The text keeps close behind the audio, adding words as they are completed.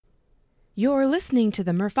You're listening to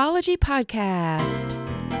the Morphology Podcast.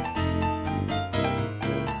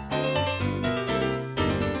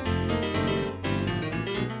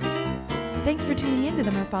 Thanks for tuning in to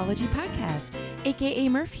the Morphology Podcast, aka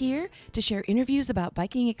Murph here to share interviews about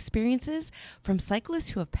biking experiences from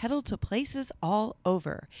cyclists who have pedaled to places all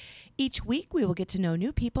over. Each week we will get to know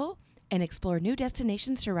new people and explore new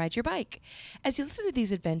destinations to ride your bike. As you listen to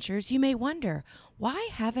these adventures, you may wonder, why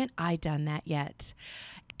haven't I done that yet?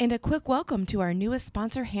 And a quick welcome to our newest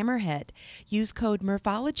sponsor, Hammerhead. Use code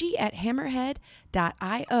Morphology at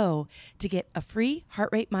hammerhead.io to get a free heart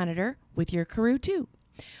rate monitor with your Karoo too.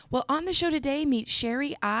 Well, on the show today, meet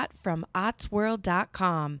Sherry Ott from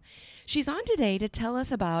ottsworld.com. She's on today to tell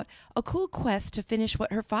us about a cool quest to finish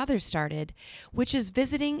what her father started, which is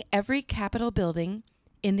visiting every Capitol building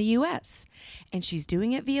in the U.S., and she's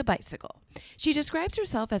doing it via bicycle. She describes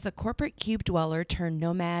herself as a corporate cube dweller turned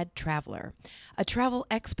nomad traveler, a travel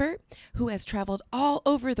expert who has traveled all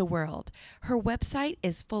over the world. Her website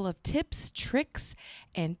is full of tips, tricks,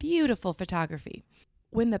 and beautiful photography.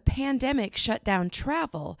 When the pandemic shut down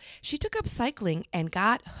travel, she took up cycling and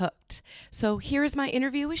got hooked. So here's my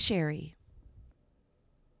interview with Sherry.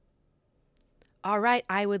 All right,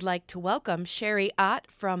 I would like to welcome Sherry Ott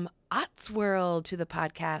from Ottsworld to the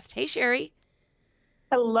podcast. Hey, Sherry.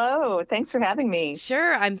 Hello. Thanks for having me.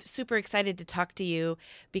 Sure. I'm super excited to talk to you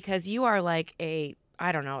because you are like a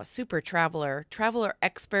super traveler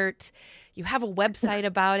expert. You have a website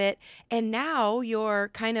about it, and now you're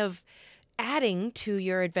kind of adding to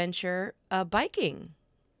your adventure biking.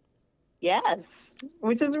 Yes,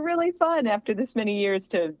 which is really fun after this many years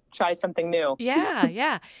to try something new.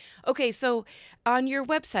 Yeah. Okay, so on your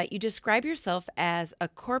website, you describe yourself as a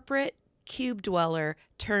corporate cube dweller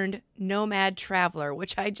turned nomad traveler,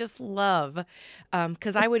 which I just love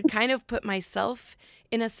because I would kind of put myself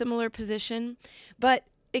in a similar position. But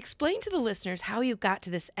explain to the listeners how you got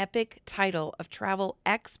to this epic title of travel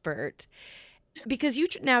expert, because you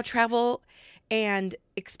now travel and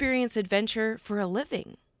experience adventure for a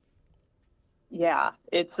living. Yeah,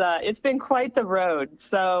 it's been quite the road.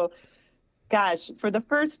 So, gosh, for the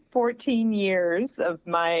first 14 years of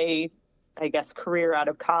my, I guess, career out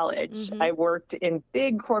of college, I worked in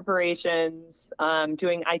big corporations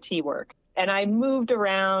doing IT work. And I moved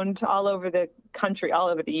around all over the country, all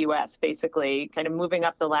over the U.S., basically, kind of moving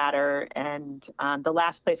up the ladder. And the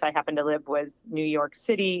last place I happened to live was New York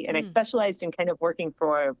City. And I specialized in kind of working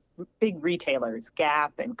for big retailers,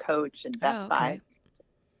 Gap and Coach and Best Buy.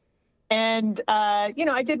 And,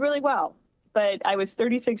 I did really well. But I was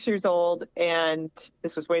 36 years old, and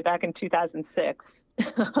this was way back in 2006.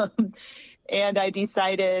 And I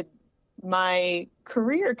decided my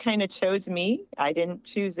career kind of chose me. I didn't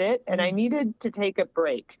choose it. And I needed to take a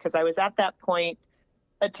break because I was at that point,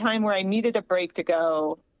 a time where I needed a break to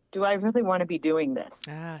go, do I really want to be doing this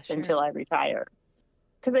until I retire?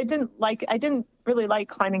 Because I didn't really like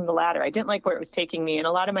climbing the ladder. I didn't like where it was taking me. And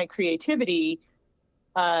a lot of my creativity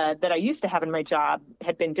that I used to have in my job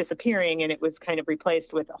had been disappearing, and it was kind of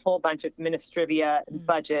replaced with a whole bunch of administrivia and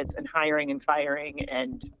budgets and hiring and firing,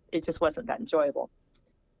 and it just wasn't that enjoyable.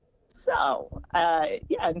 So,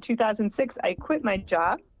 in 2006, I quit my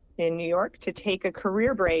job in New York to take a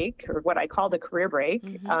career break, or what I called a career break,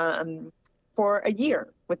 for a year,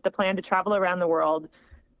 with the plan to travel around the world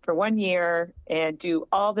for 1 year and do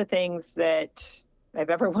all the things that I've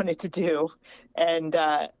ever wanted to do. And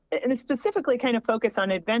specifically kind of focus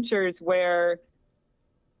on adventures where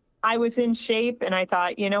I was in shape and I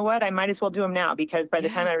thought, you know what, I might as well do them now, because by the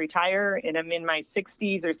time I retire and I'm in my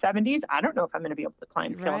 60s or 70s, I don't know if I'm going to be able to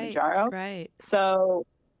climb Kilimanjaro. Right. So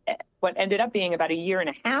what ended up being about a year and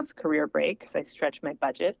a half career break, because I stretched my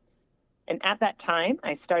budget. And at that time,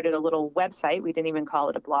 I started a little website. We didn't even call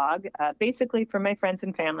it a blog, basically for my friends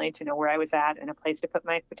and family to know where I was at and a place to put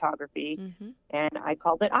my photography. And I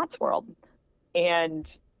called it Ottsworld.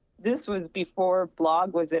 And this was before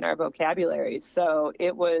blog was in our vocabulary. So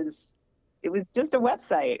it was just a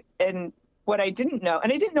website. And what I didn't know,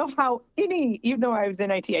 and I didn't know how even though I was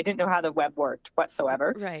in IT, I didn't know how the web worked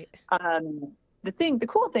whatsoever. Right. The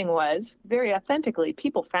cool thing was, very authentically,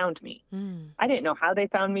 people found me. I didn't know how they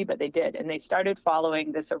found me, but they did. And they started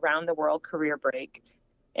following this around the world career break.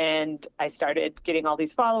 And I started getting all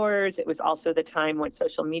these followers. It was also the time when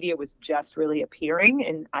social media was just really appearing,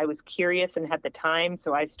 and I was curious and had the time.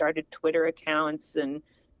 So I started Twitter accounts and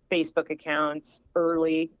Facebook accounts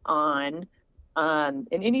early on. And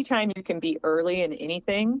anytime you can be early in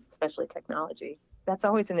anything, especially technology, that's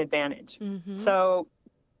always an advantage. So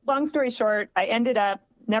long story short, I ended up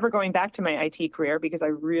never going back to my IT career because I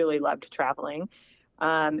really loved traveling.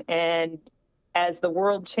 And as the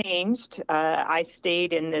world changed, I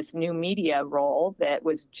stayed in this new media role that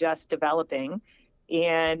was just developing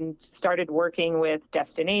and started working with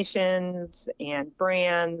destinations and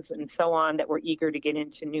brands and so on that were eager to get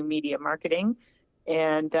into new media marketing.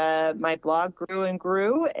 And my blog grew and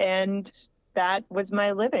grew, and that was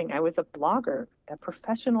my living. I was a blogger, a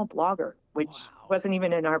professional blogger, which wasn't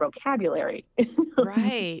even in our vocabulary.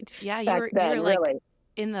 Right. Yeah, back you then, were like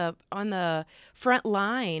really. on the front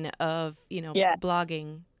line of, Yeah.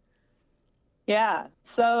 blogging. Yeah.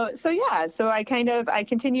 So I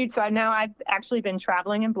continued. So I've actually been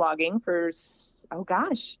traveling and blogging for, oh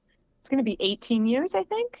gosh, it's going to be 18 years, I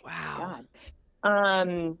think. Wow.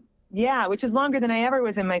 God. Yeah, which is longer than I ever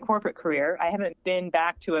was in my corporate career. I haven't been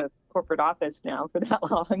back to a corporate office now for that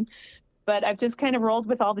long, but I've just kind of rolled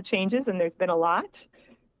with all the changes, and there's been a lot.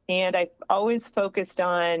 And I've always focused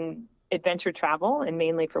on adventure travel, and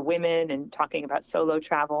mainly for women, and talking about solo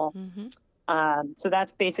travel. Mm-hmm. So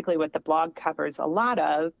that's basically what the blog covers a lot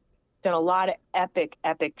of. Done a lot of epic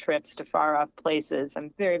trips to far off places.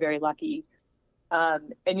 I'm very, very lucky.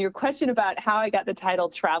 And your question about how I got the title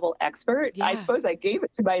travel expert, I Yeah. suppose I gave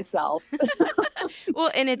it to myself.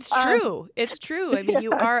 Well, and it's true. It's true. I mean,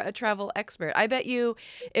 you are a travel expert. I bet you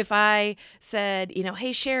if I said,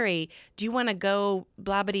 hey, Sherry, do you want to go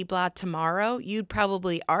blah, blah, blah tomorrow? You'd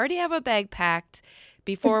probably already have a bag packed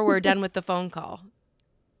before we're done with the phone call.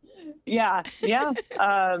 Yeah.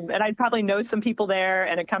 And I'd probably know some people there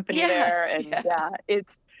and a company there. And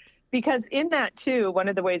it's because in that too, one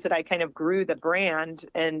of the ways that I kind of grew the brand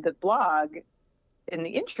and the blog and the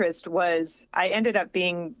interest was I ended up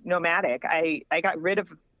being nomadic. I got rid of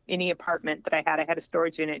any apartment that I had. I had a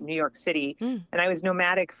storage unit in New York City, and I was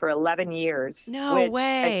nomadic for 11 years. No which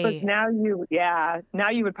way. I suppose now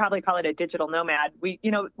you would probably call it a digital nomad.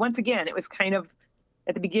 Once again, it was kind of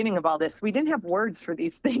at the beginning of all this, we didn't have words for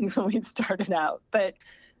these things when we started out, but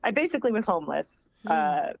I basically was homeless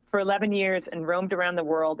for 11 years and roamed around the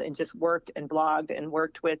world and just worked and blogged and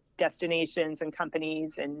worked with destinations and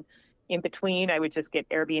companies. And in between, I would just get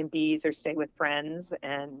Airbnbs or stay with friends.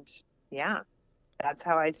 And that's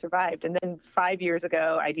how I survived. And then 5 years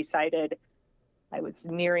ago, I decided I was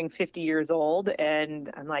nearing 50 years old,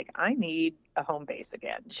 and I'm like, I need a home base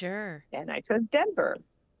again. Sure. And I chose Denver.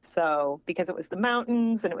 So because it was the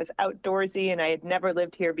mountains and it was outdoorsy, and I had never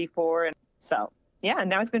lived here before. And so,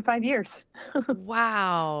 now it's been 5 years.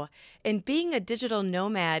 Wow. And being a digital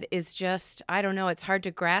nomad is just, I don't know, it's hard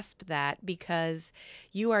to grasp that because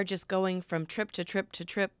you are just going from trip to trip to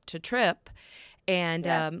trip to trip.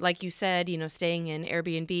 And like you said, staying in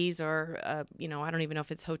Airbnbs or, I don't even know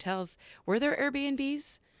if it's hotels. Were there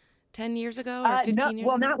Airbnbs 10 years ago or 15 years ago?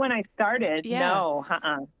 Well, not when I started. Yeah. No.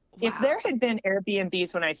 Wow. If there had been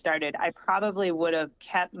Airbnbs when I started, I probably would have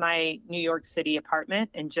kept my New York City apartment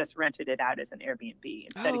and just rented it out as an Airbnb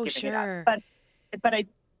instead of giving it up. But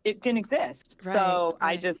it didn't exist. Right, so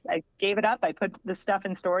right. I gave it up. I put the stuff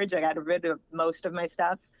in storage. I got rid of most of my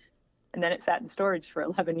stuff. And then it sat in storage for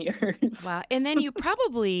 11 years. Wow. And then you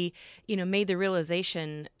probably, made the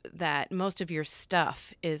realization that most of your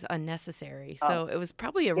stuff is unnecessary. So it was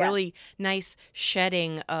probably a really nice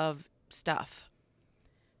shedding of stuff.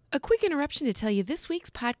 A quick interruption to tell you this week's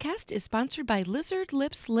podcast is sponsored by Lizard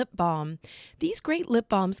Lips Lip Balm. These great lip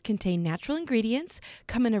balms contain natural ingredients,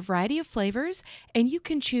 come in a variety of flavors, and you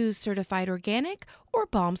can choose certified organic or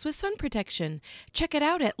balms with sun protection. Check it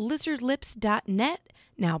out at lizardlips.net.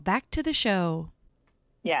 Now back to the show.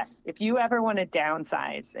 Yes. If you ever want to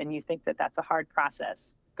downsize and you think that that's a hard process,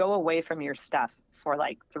 go away from your stuff for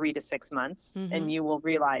like 3 to 6 months, and you will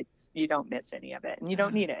realize you don't miss any of it and you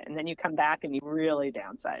don't need it. And then you come back and you really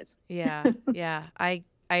downsize. Yeah.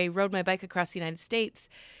 I rode my bike across the United States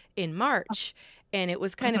in March, and it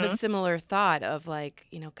was kind of a similar thought of like,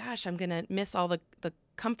 gosh, I'm going to miss all the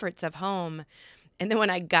comforts of home. And then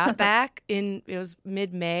when I got back it was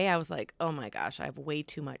mid-May, I was like, oh my gosh, I have way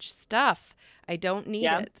too much stuff. I don't need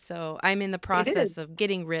it. So I'm in the process of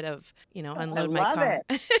getting rid of, unload my car.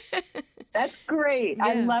 It. That's great. Yeah.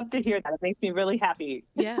 I love to hear that. It makes me really happy.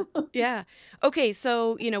 Yeah. Okay.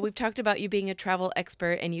 So, we've talked about you being a travel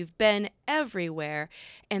expert and you've been everywhere.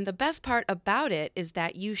 And the best part about it is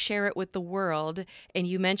that you share it with the world, and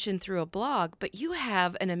you mentioned through a blog, but you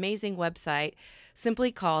have an amazing website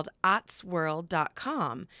simply called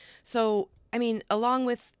otsworld.com. So, I mean, along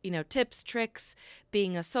with, tips, tricks,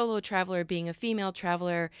 being a solo traveler, being a female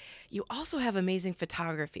traveler, you also have amazing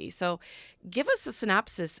photography. So give us a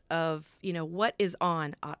synopsis of, what is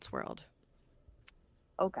on Otsworld.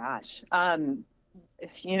 Oh, gosh.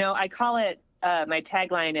 I call it, my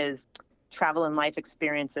tagline is travel and life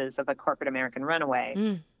experiences of a corporate American runaway.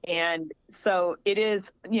 Mm. And so it is,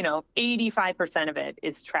 85% of it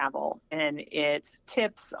is travel, and it's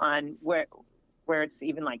tips on where it's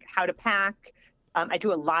even like how to pack. I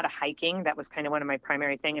do a lot of hiking. That was kind of one of my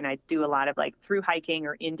primary thing. And I do a lot of like through hiking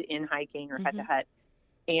or in hiking or hut to hut.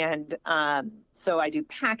 And so I do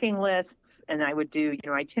packing lists, and I would do,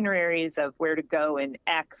 itineraries of where to go in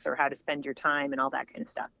X or how to spend your time and all that kind of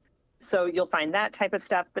stuff. So you'll find that type of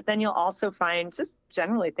stuff, but then you'll also find just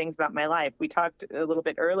generally things about my life. We talked a little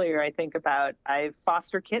bit earlier, I think, about I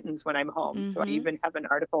foster kittens when I'm home. So I even have an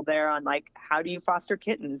article there on like, how do you foster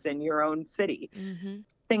kittens in your own city?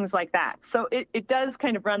 Things like that. So it does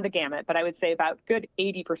kind of run the gamut, but I would say about good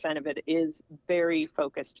 80% of it is very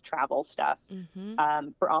focused travel stuff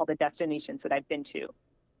for all the destinations that I've been to.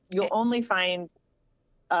 You'll only find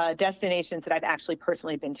destinations that I've actually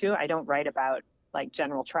personally been to. I don't write about like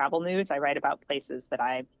general travel news. I write about places that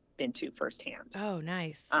I've been to firsthand. Oh,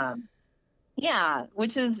 nice. Yeah,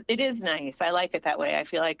 it is nice. I like it that way. I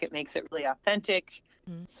feel like it makes it really authentic.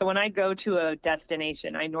 So when I go to a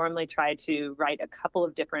destination, I normally try to write a couple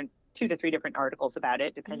of 2 to 3 different articles about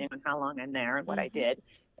it, depending on how long I'm there and what I did.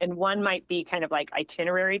 And one might be kind of like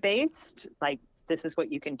itinerary based, like this is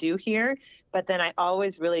what you can do here. But then I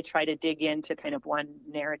always really try to dig into kind of one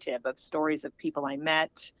narrative of stories of people I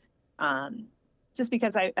met, just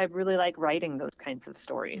because I really like writing those kinds of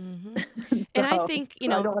stories. And I think, I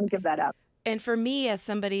don't want to give that up. And for me, as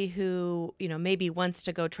somebody who, maybe wants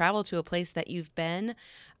to go travel to a place that you've been,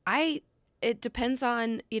 it depends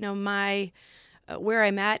on, my where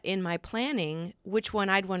I'm at in my planning, which one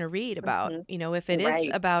I'd want to read about. If it is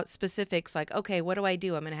about specifics, like, okay, what do I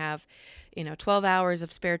do? I'm going to have, 12 hours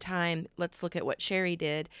of spare time. Let's look at what Sherry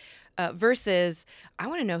did. Versus I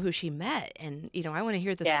want to know who she met, and, I want to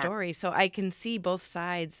hear the story. So I can see both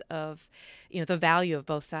sides of, the value of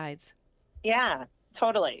both sides. Yeah,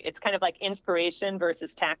 totally. It's kind of like inspiration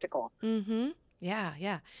versus tactical.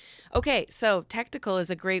 Yeah. Okay. So tactical is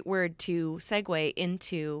a great word to segue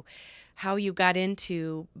into how you got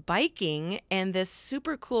into biking and this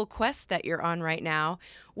super cool quest that you're on right now,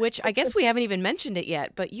 which I guess we haven't even mentioned it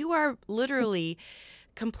yet, but you are literally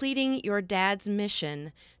completing your dad's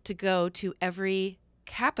mission to go to every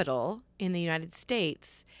capital in the United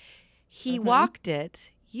States. He walked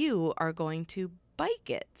it. You are going to bike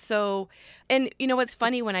it. So, and what's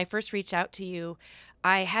funny, when I first reached out to you,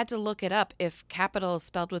 I had to look it up if capital is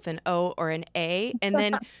spelled with an O or an A. And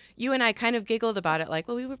then you and I kind of giggled about it, like,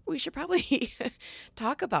 well, we should probably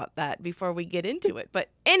talk about that before we get into it. But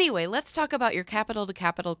anyway, let's talk about your capital to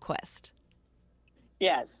capital quest.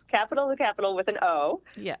 Yes, capital to capital with an O.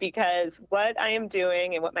 Yeah. Because what I am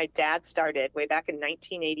doing and what my dad started way back in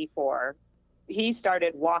 1984, he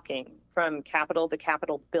started walking from capital to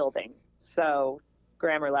capital building. So,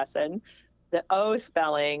 grammar lesson, the O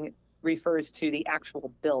spelling refers to the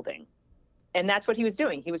actual building. And that's what he was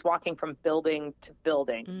doing. He was walking from building to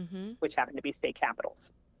building, which happened to be state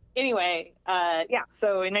capitals. Anyway,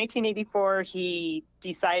 so in 1984, he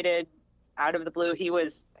decided out of the blue, he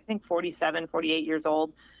was, I think, 47, 48 years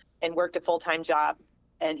old and worked a full-time job.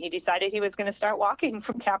 And he decided he was going to start walking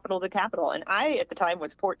from capital to capital. And I, at the time,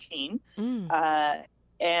 was 14.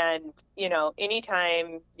 And,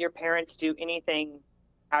 anytime your parents do anything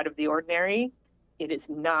out of the ordinary, it is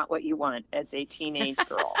not what you want as a teenage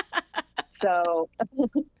girl. So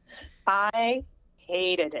I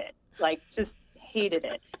hated it, just hated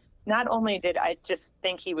it. Not only did I just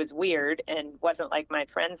think he was weird and wasn't like my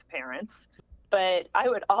friends' parents, but I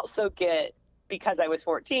would also get, because I was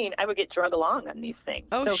 14, I would get drug along on these things.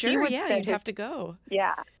 Oh, so sure. You'd have to go.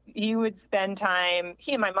 Yeah. He would spend time,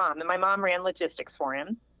 he and my mom ran logistics for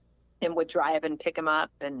him and would drive and pick him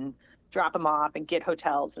up and drop him off and get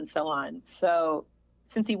hotels and so on. So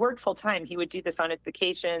since he worked full time, he would do this on his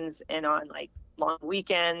vacations and on like long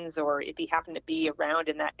weekends, or if he happened to be around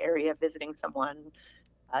in that area visiting someone,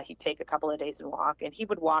 he'd take a couple of days and walk. And he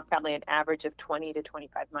would walk probably an average of 20 to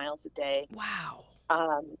 25 miles a day. Wow.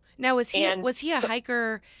 Now, was he a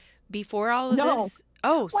hiker before all of this?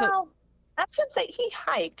 Oh, so. Well, I should say he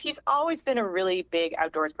hiked. He's always been a really big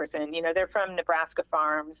outdoors person. They're from Nebraska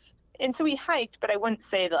farms. And so he hiked, but I wouldn't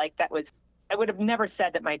say that I would have never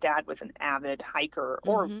said that my dad was an avid hiker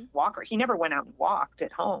or walker. He never went out and walked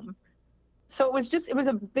at home. So it was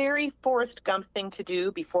a very Forrest Gump thing to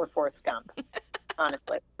do before Forrest Gump,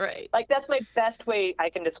 honestly. Right. That's my best way I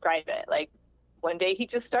can describe it. One day he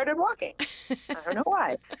just started walking. I don't know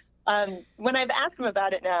why. When I've asked him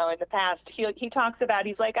about it now in the past, he talks about,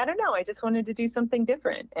 he's like, I don't know, I just wanted to do something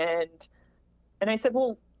different. And I said,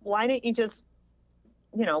 well, why didn't you just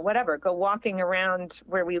whatever, go walking around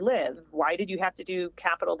where we live. Why did you have to do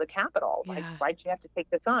capital to capital? Like, Yeah. why did you have to take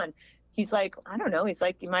this on? He's like, I don't know. He's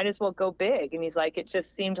like, you might as well go big. And he's like, it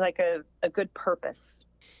just seemed like a good purpose.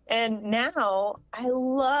 And now I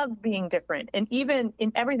love being different, and even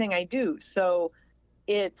in everything I do. So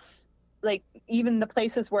it's like, even the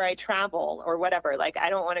places where I travel or whatever, like, I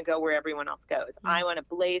don't want to go where everyone else goes. I want to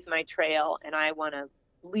blaze my trail, and I want to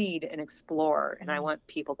lead and explore, and I want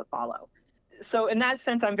people to follow. So in that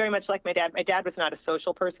sense, I'm very much like my dad. My dad was not a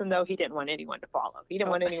social person, though. He didn't want anyone to follow. He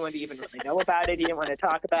didn't want anyone to even really know about it. He didn't want to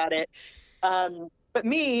talk about it. But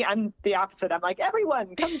me, I'm the opposite. I'm like,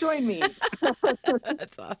 everyone, come join me.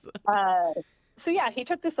 That's awesome. So yeah, he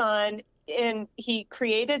took this on, and he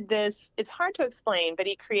created this. It's hard to explain, but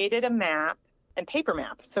he created a map, and paper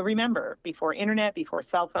map. So remember, before internet, before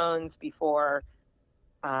cell phones, before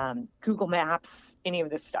Google Maps, any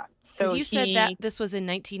of this stuff. Because you said that this was in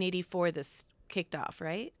 1984, this kicked off,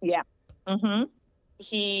 right? Yeah. Mm-hmm.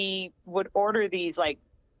 He would order these like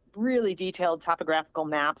really detailed topographical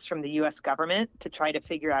maps from the U.S. government to try to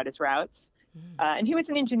figure out his routes. And he was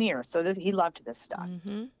an engineer, so he loved this stuff.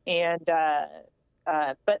 And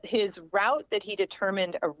but his route that he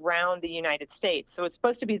determined around the United States, so it's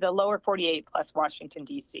supposed to be the lower 48 plus Washington,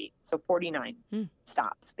 D.C., so 49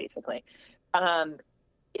 stops, basically,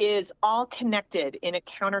 is all connected in a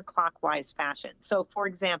counterclockwise fashion. So, for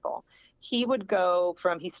example, he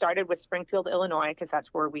started with Springfield, Illinois, because that's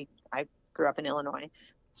where I grew up in Illinois,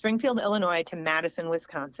 Springfield, Illinois to Madison,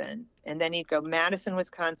 Wisconsin. And then he'd go Madison,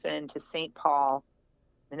 Wisconsin to St. Paul,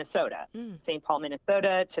 Minnesota, St. Paul,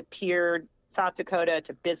 Minnesota to Pierre, South Dakota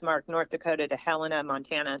to Bismarck, North Dakota to Helena,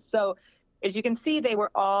 Montana. So as you can see, they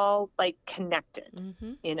were all like connected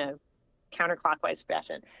in a counterclockwise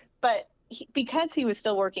fashion. But because he was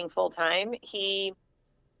still working full time, he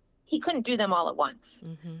couldn't do them all at once.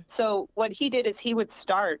 So what he did is he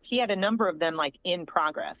had a number of them like in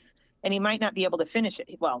progress, and he might not be able to finish it.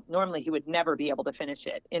 Well, normally he would never be able to finish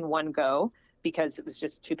it in one go because it was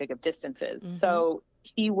just too big of distances. So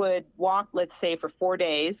he would walk, let's say, for 4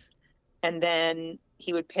 days, and then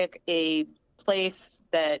he would pick a place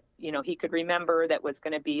that, he could remember that was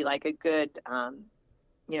going to be like a good,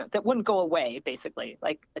 that wouldn't go away, basically,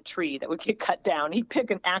 like a tree that would get cut down. He'd pick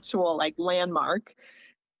an actual like landmark,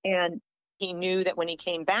 and he knew that when he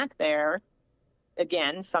came back there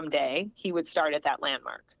again someday, he would start at that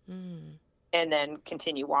landmark and then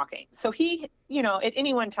continue walking. So he, at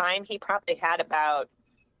any one time, he probably had about,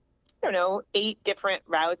 8 different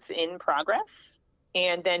routes in progress.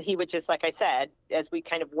 And then he would just, like I said, as we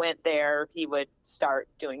kind of went there, he would start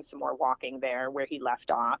doing some more walking there where he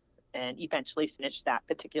left off, and eventually finish that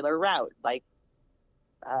particular route. Like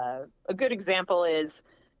a good example is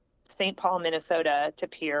St. Paul, Minnesota to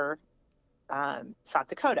Pierre, South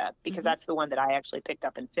Dakota, because that's the one that I actually picked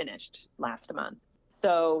up and finished last month.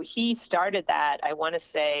 So he started that, I want to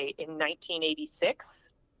say, in 1986.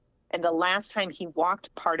 And the last time he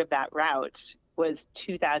walked part of that route was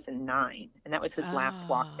 2009. And that was his last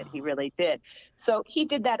walk that he really did. So he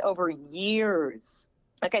did that over years.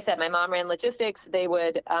 Like I said, my mom ran logistics. They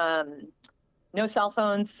would, no cell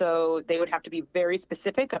phones, so they would have to be very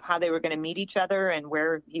specific of how they were going to meet each other and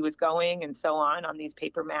where he was going and so on these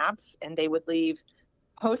paper maps. And they would leave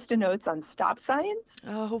Post-it notes on stop signs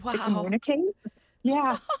to communicate.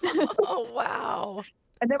 Yeah. Oh, wow.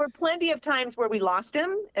 And there were plenty of times where we lost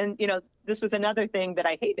him. And, this was another thing that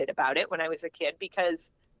I hated about it when I was a kid, because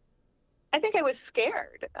I think I was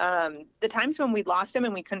scared. The times when we lost him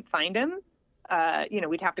and we couldn't find him,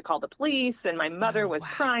 we'd have to call the police, and my mother was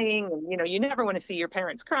crying, and, you never want to see your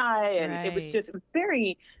parents cry. And it was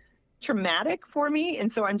very traumatic for me.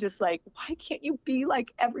 And so I'm just like, why can't you be like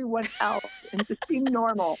everyone else and just be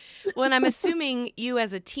normal? Well, and I'm assuming you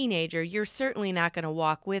as a teenager, you're certainly not going to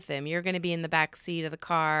walk with him. You're going to be in the back seat of the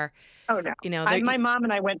car. Oh, no. My mom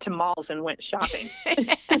and I went to malls and went shopping.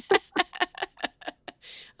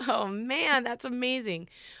 Oh, man, that's amazing.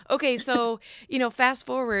 Okay, so, fast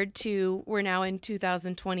forward to we're now in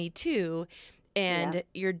 2022, and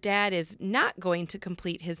your dad is not going to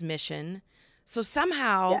complete his mission. So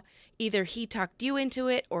somehow either he talked you into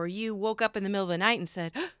it, or you woke up in the middle of the night and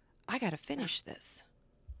said, I got to finish this.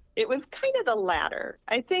 It was kind of the latter.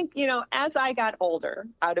 I think, as I got older,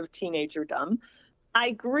 out of teenagerdom,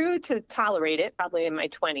 I grew to tolerate it probably in my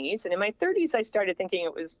 20s. And in my 30s, I started thinking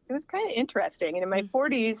it was kind of interesting. And in my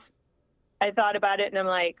 40s, I thought about it and I'm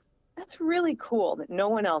like, that's really cool that no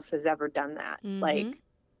one else has ever done that. Like,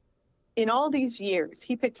 in all these years,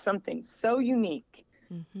 he picked something so unique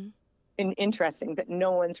and interesting that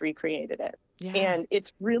no one's recreated it. And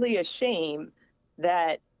it's really a shame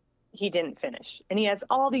that he didn't finish. And he has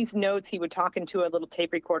all these notes. He would talk into a little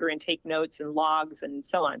tape recorder and take notes and logs and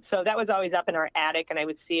so on. So that was always up in our attic, and I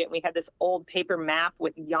would see it. We had this old paper map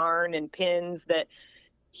with yarn and pins that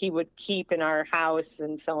he would keep in our house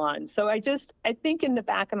and so on. So I think in the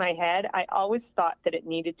back of my head, I always thought that it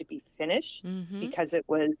needed to be finished because it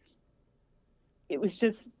was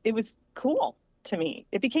cool to me.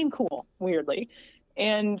 It became cool, weirdly.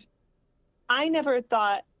 And I never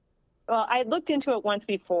thought, well, I looked into it once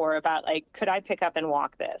before about like, could I pick up and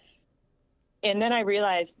walk this? And then I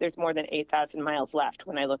realized there's more than 8,000 miles left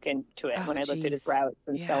when I look into it, when I looked at his routes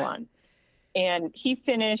and so on. And he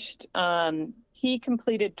finished, he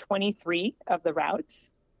completed 23 of the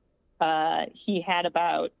routes. He had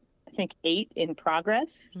about, I think, 8 in progress.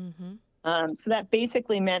 So that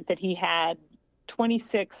basically meant that he had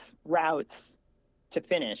 26 routes to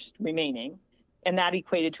finish remaining. And that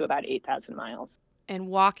equated to about 8,000 miles. And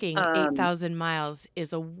walking 8,000 miles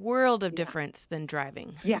is a world of difference than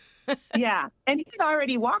driving. Yeah. And he had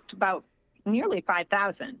already walked about nearly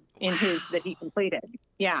 5,000 in his that he completed.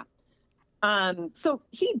 Yeah. So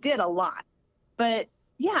he did a lot. But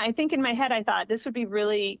yeah, I think in my head, I thought this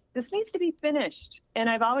needs to be finished. And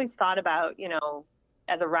I've always thought about,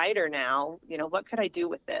 as a writer now, what could I do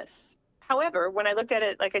with this? However, when I looked at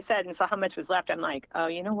it, like I said, and saw how much was left, I'm like, oh,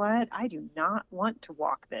 you know what? I do not want to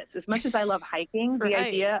walk this. As much as I love hiking, the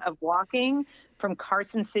idea of walking from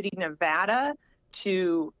Carson City, Nevada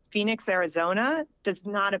to Phoenix, Arizona does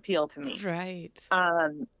not appeal to me. Right.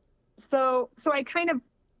 So I kind of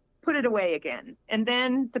put it away again. And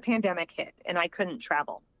then the pandemic hit and I couldn't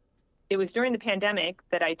travel. It was during the pandemic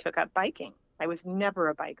that I took up biking. I was never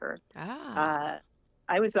a biker.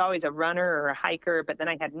 I was always a runner or a hiker, but then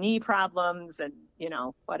I had knee problems and,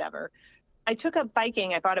 whatever. I took up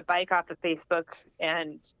biking. I bought a bike off of Facebook,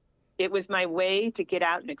 and it was my way to get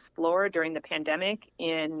out and explore during the pandemic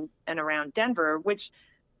in and around Denver, which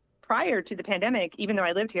prior to the pandemic, even though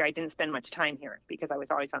I lived here, I didn't spend much time here because I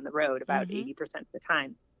was always on the road about 80% of the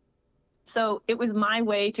time. So it was my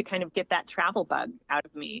way to kind of get that travel bug out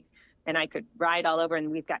of me. And I could ride all over, and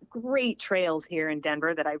we've got great trails here in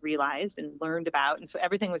Denver that I realized and learned about. And so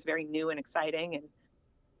everything was very new and exciting.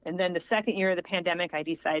 And then the second year of the pandemic, I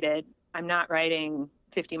decided I'm not riding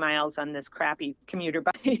 50 miles on this crappy commuter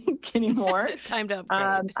bike anymore. Time to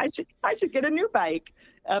upgrade. I should get a new bike,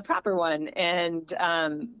 a proper one. And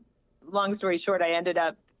long story short, I ended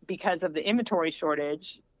up, because of the inventory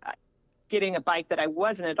shortage, getting a bike that I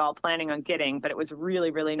wasn't at all planning on getting, but it was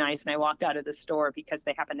really, really nice. And I walked out of the store because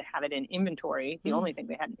they happened to have it in inventory, the only thing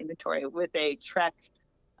they had in inventory, with a Trek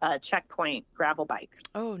Checkpoint gravel bike.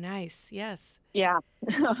 Oh, nice. Yes. Yeah.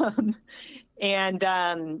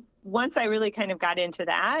 And once I really kind of got into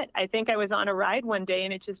that, I think I was on a ride one day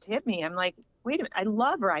and it just hit me. I'm like, wait a minute, I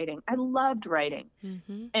love riding. I loved riding.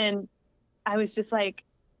 And I was just like,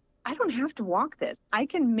 I don't have to walk this. I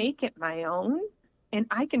can make it my own. And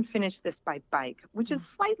I can finish this by bike, which is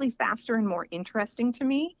slightly faster and more interesting to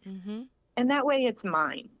me. And that way it's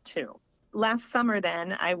mine too. Last summer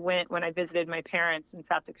then, when I visited my parents in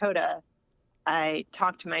South Dakota, I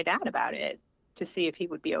talked to my dad about it to see if he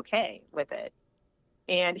would be okay with it.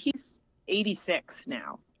 And he's 86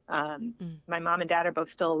 now. My mom and dad are both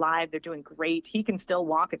still alive. They're doing great. He can still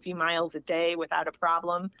walk a few miles a day without a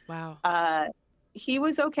problem. Wow. He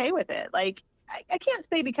was okay with it. Like, I can't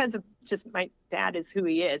say because of just my dad is who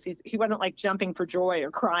he is. He wasn't like jumping for joy or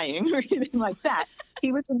crying or anything like that.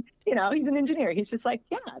 He was, he's an engineer. He's just like,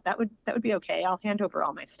 yeah, that would be okay. I'll hand over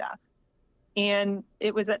all my stuff. And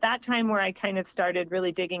it was at that time where I kind of started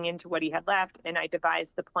really digging into what he had left, and I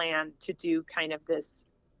devised the plan to do kind of this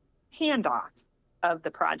handoff of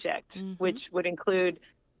the project, which would include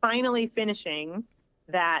finally finishing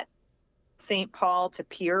that St. Paul to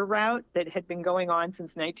Pier route that had been going on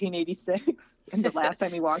since 1986. And the last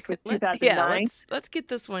time we walked was 2009. Let's get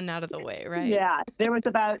this one out of the way, right? Yeah. There was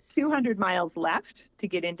about 200 miles left to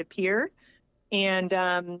get into Pier. And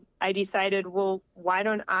I decided, well, why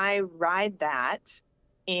don't I ride that?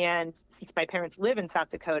 And since my parents live in South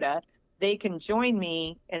Dakota, they can join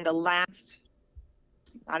me in the last,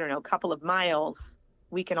 couple of miles.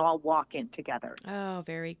 We can all walk in together. Oh,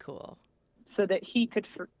 very cool. So that he could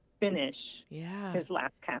finish his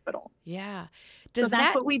last capital. Yeah. So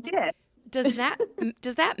that's what we did. Does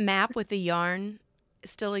that map with the yarn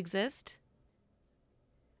still exist?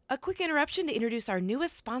 A quick interruption to introduce our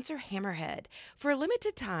newest sponsor, Hammerhead. For a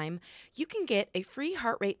limited time, you can get a free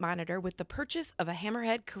heart rate monitor with the purchase of a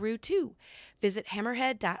Hammerhead Karoo 2. Visit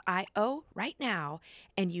hammerhead.io right now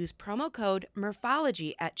and use promo code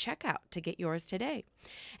MURFOLOGY at checkout to get yours today.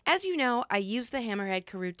 As you know, I use the Hammerhead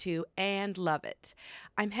Karoo 2 and love it.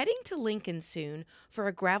 I'm heading to Lincoln soon for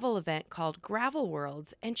a gravel event called Gravel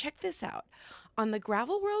Worlds, and check this out. On the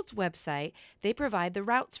Gravel Worlds website, they provide the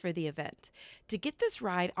routes for the event. To get this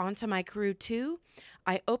ride onto my Karoo 2,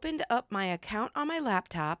 I opened up my account on my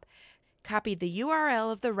laptop, copied the URL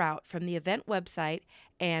of the route from the event website,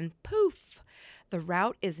 and poof! The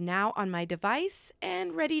route is now on my device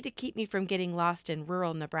and ready to keep me from getting lost in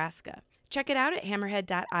rural Nebraska. Check it out at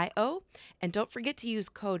hammerhead.io, and don't forget to use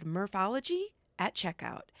code MURFOLOGY at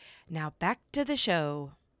checkout. Now back to the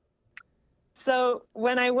show. So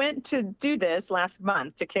when I went to do this last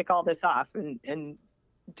month to kick all this off and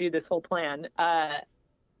do this whole plan, I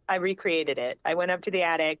recreated it. I went up to the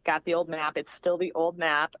attic, got the old map. It's still the old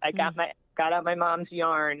map. I got out my mom's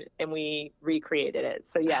yarn and we recreated it.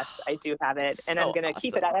 So yes, I do have it, and I'm going to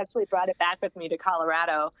keep it. I actually brought it back with me to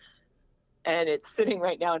Colorado, and it's sitting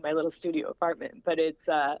right now in my little studio apartment. But it's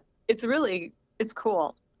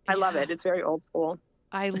cool. I love it. It's very old school.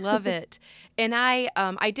 I love it. And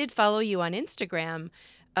I did follow you on Instagram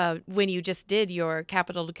when you just did your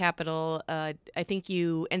capital to capital. I think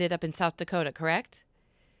you ended up in South Dakota, correct?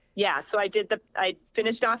 Yeah. So I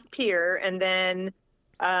finished off Pierre, and then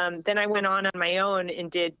I went on my own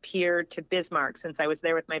and did Pierre to Bismarck, since I was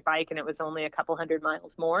there with my bike and it was only a couple 100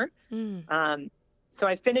 miles more. So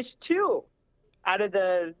I finished 2 out of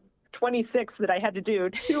the 26 that I had to do.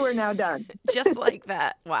 2 are now done. Just like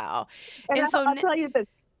that. Wow. And so I'll tell you this,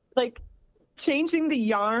 like changing the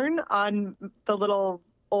yarn on the little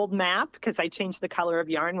old map, because I changed the color of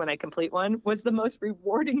yarn when I complete one, was the most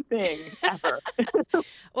rewarding thing ever.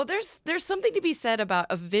 Well, there's something to be said about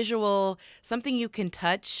a visual, something you can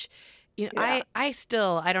touch. You know, yeah.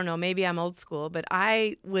 I don't know, maybe I'm old school, but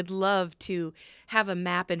I would love to have a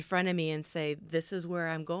map in front of me and say, this is where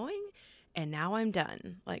I'm going. And now I'm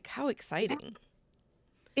done. Like, how exciting.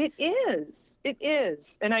 It is.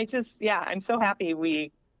 And I'm so happy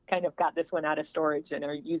we kind of got this one out of storage and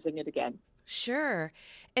are using it again. Sure.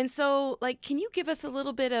 And so, like, can you give us a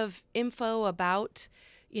little bit of info about,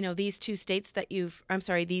 these 2 states that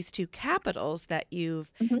these 2 capitals that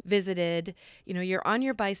you've visited? You're on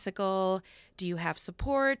your bicycle. Do you have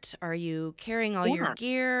support? Are you carrying all your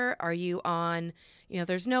gear? Are you on,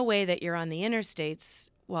 there's no way that you're on the interstates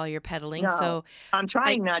while you're pedaling. No, so I'm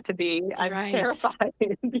trying not to be. I'm terrified.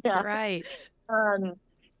 Yeah. Right.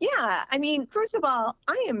 Yeah. I mean, first of all,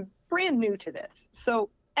 I am brand new to this. So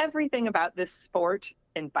everything about this sport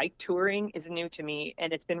and bike touring is new to me,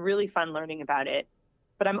 and it's been really fun learning about it.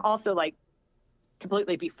 But I'm also like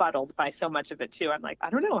completely befuddled by so much of it too. I'm like, I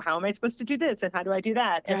don't know, how am I supposed to do this and how do I do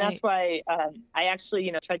that? And that's why I actually,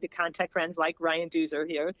 tried to contact friends like Ryan Doozer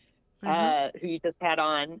here, who you just had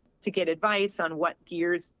on, to get advice on what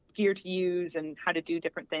gear to use and how to do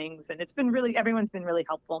different things. And everyone's been really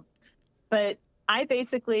helpful. But I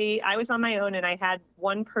was on my own, and I had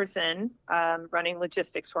one person running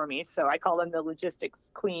logistics for me. So I call them the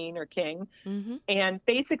logistics queen or king. And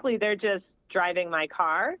basically they're just driving my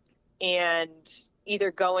car and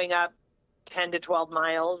either going up 10 to 12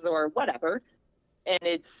 miles or whatever. And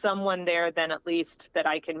it's someone there then at least that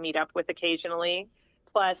I can meet up with occasionally.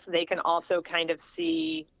 Plus they can also kind of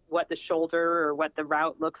see what the shoulder or what the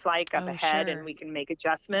route looks like up ahead, and we can make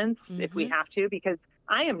adjustments if we have to, because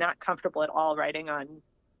I am not comfortable at all riding on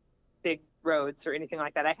big roads or anything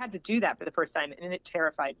like that. I had to do that for the first time, and it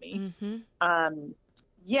terrified me.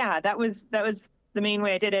 That was the main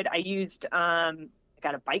way I did it. I used, I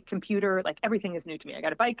got a bike computer. Like, everything is new to me. I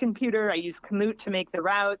got a bike computer. I used Komoot to make the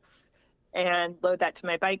routes and load that to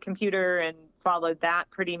my bike computer and followed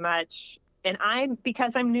that pretty much. And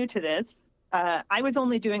because I'm new to this, I was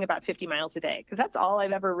only doing about 50 miles a day, because that's all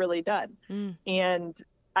I've ever really done. And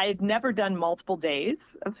I'd never done multiple days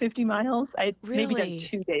of 50 miles. I'd maybe done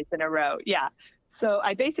 2 days in a row. Yeah. So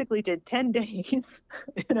I basically did 10 days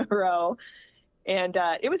in a row. And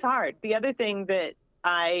it was hard. The other thing that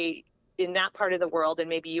in that part of the world, and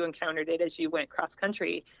maybe you encountered it as you went cross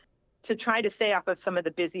country, to try to stay off of some of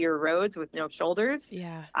the busier roads with no shoulders,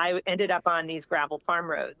 I ended up on these gravel farm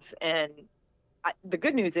roads. And the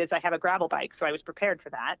good news is I have a gravel bike, so I was prepared for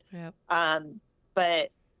that. But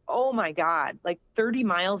oh my God, like 30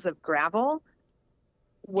 miles of gravel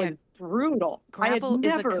was brutal. Gravel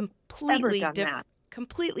is a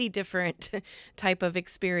completely different type of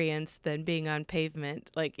experience than being on pavement,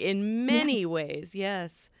 like in many ways.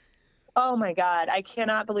 Yes. Oh my God, I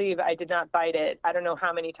cannot believe I did not bite it. I don't know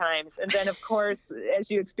how many times. And then, of course,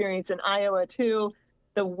 as you experience in Iowa too,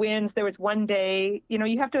 the winds, there was one day,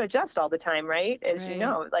 you have to adjust all the time, right? As you Right.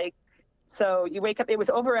 know, like, so you wake up, it was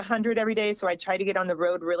over 100 every day. So I'd try to get on the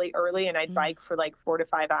road really early and I'd Mm. bike for like 4 to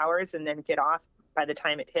 5 hours and then get off by the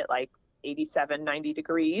time it hit like 87, 90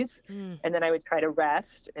 degrees. Mm. And then I would try to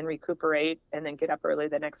rest and recuperate and then get up early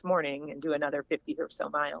the next morning and do another 50 or so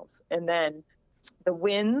miles. And then the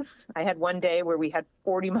winds, I had one day where we had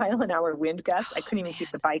 40-mile-an-hour wind gusts. I Oh couldn't even keep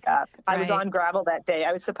man. the bike up. I was Right. on gravel that day.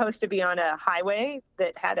 I was supposed to be on a highway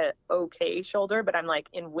that had a okay shoulder, but I'm like,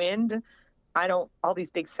 in wind, all these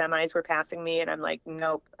big semis were passing me and I'm like,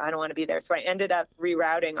 nope, I don't want to be there. So I ended up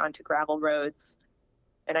rerouting onto gravel roads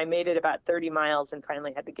and I made it about 30 miles and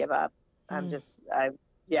finally had to give up. Mm.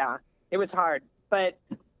 Yeah, it was hard, but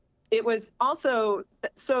it was also,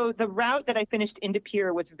 so the route that I finished into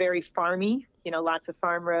Pierre was very farmy, lots of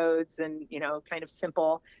farm roads and, kind of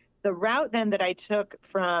simple. The route then that I took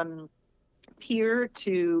from Pierre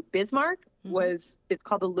to Bismarck Mm-hmm. it's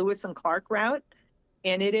called the Lewis and Clark route.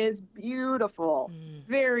 And it is beautiful, Mm.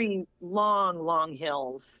 very long, long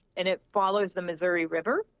hills. And it follows the Missouri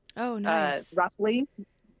River, Oh, nice. roughly.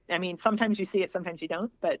 I mean, sometimes you see it, sometimes you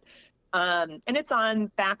don't, but and it's on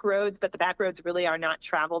back roads, but the back roads really are not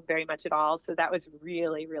traveled very much at all. So that was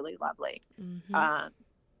really, really lovely. Mm-hmm. Um,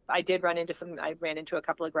 I ran into a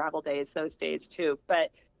couple of gravel days those days too,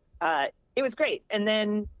 but it was great. And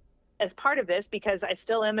then as part of this, because I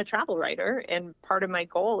still am a travel writer and part of my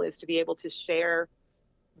goal is to be able to share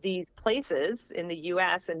these places in the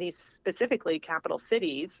US and these specifically capital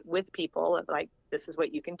cities with people, like, this is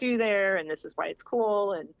what you can do there and this is why it's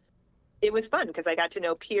cool. And it was fun because I got to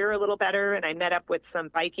know Pierre a little better and I met up with some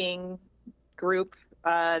biking group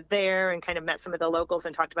there and kind of met some of the locals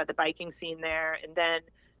and talked about the biking scene there, and then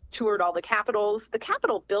toured all the capitals. The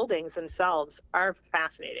capitol buildings themselves are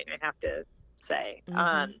fascinating, I have to say.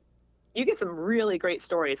 Mm-hmm. You get some really great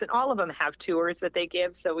stories and all of them have tours that they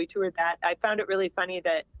give. So we toured that. I found it really funny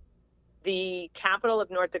that the capital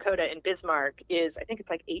of North Dakota in Bismarck I think it's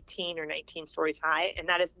like 18 or 19 stories high, and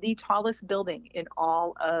that is the tallest building in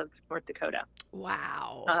all of North Dakota.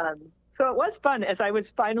 Wow. So it was fun. As I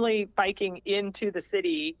was finally biking into the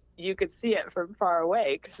city, you could see it from far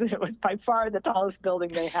away because it was by far the tallest building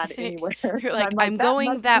they had anywhere. You're And like, I'm like, I'm that going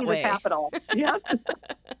must that be the way. Capitol. Yeah.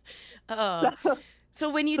 Oh, So,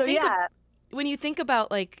 so yeah. when you think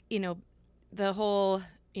about like, the whole,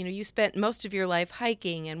 you spent most of your life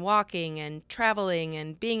hiking and walking and traveling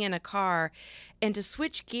and being in a car, and to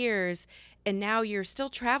switch gears and now you're still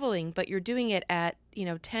traveling, but you're doing it at,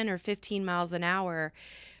 10 or 15 miles an hour.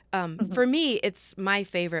 Mhm. For me, it's my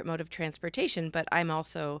favorite mode of transportation, but I'm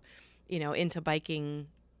also, into biking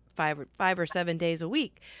 5 or 7 days a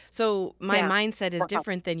week. So my Yeah. mindset is Wow.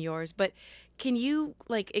 different than yours. But can you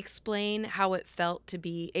like explain how it felt to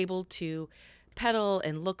be able to pedal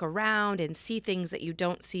and look around and see things that you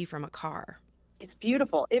don't see from a car? It's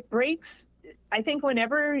beautiful. It breaks, I think,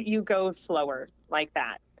 whenever you go slower like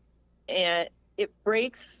that, and it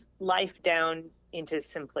breaks life down into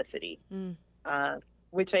simplicity, Mm. uh,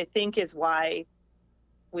 which I think is why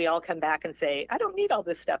we all come back and say, I don't need all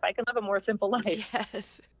this stuff. I can live a more simple life.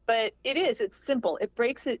 Yes. But it's simple. It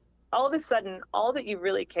breaks it. All of a sudden, all that you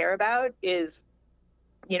really care about is,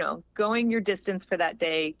 going your distance for that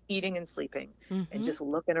day, eating and sleeping, and Mm-hmm. just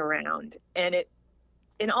looking around. And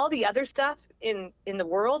all the other stuff in the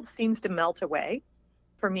world seems to melt away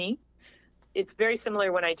for me. It's very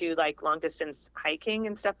similar when I do like long distance hiking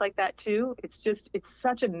and stuff like that too. It's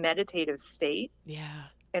such a meditative state Yeah.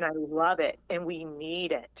 and I love it. And we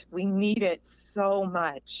need it. We need it so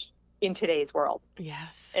much in today's world.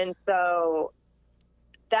 Yes. And so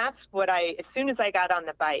that's as soon as I got on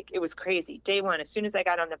the bike, it was crazy. Day one, as soon as I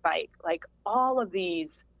got on the bike, like all of these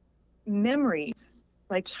memories,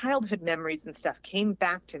 like childhood memories and stuff came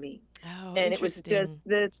back to me. Oh, And it was just interesting.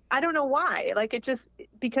 this, I don't know why, like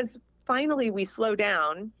because finally we slow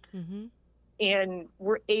down Mm-hmm. and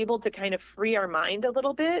we're able to kind of free our mind a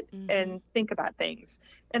little bit Mm-hmm. and think about things.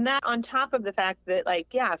 And that on top of the fact that, like,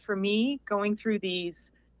 yeah, for me, going through these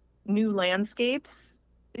new landscapes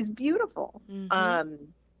is beautiful. Mm-hmm.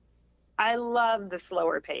 I love the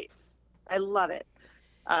slower pace. I love it.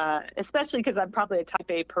 Especially because I'm probably a type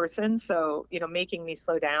A person. So, making me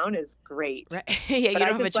slow down is great. Right. Yeah, But you I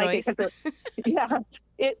don't have a just like it choice. because yeah,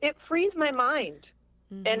 it frees my mind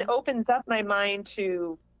and Mm-hmm. opens up my mind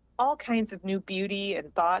to all kinds of new beauty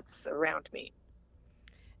and thoughts around me.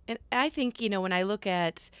 And I think, when I look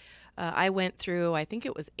at, I went through, I think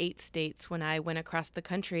it was 8 states when I went across the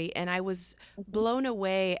country, and I was blown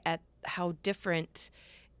away at how different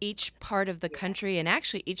each part of the country and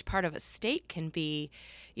actually each part of a state can be.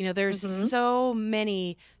 There's Mm-hmm. so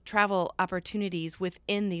many travel opportunities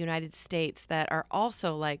within the United States that are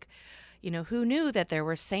also like, who knew that there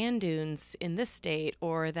were sand dunes in this state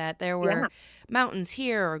or that there Yeah. were mountains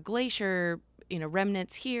here or glacier,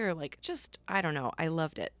 remnants here? Like, just, I don't know. I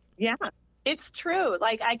loved it. Yeah. It's true.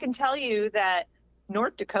 Like I can tell you that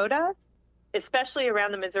North Dakota, especially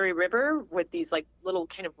around the Missouri River with these like little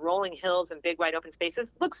kind of rolling hills and big wide open spaces,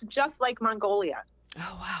 looks just like Mongolia.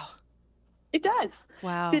 Oh, wow. It does.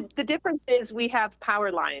 Wow. The difference is we have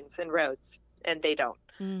power lines and roads, and they don't.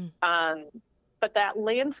 Mm. But that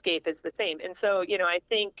landscape is the same. And so, I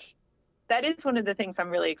think that is one of the things I'm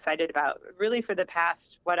really excited about. Really, for the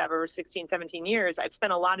past, 16, 17 years, I've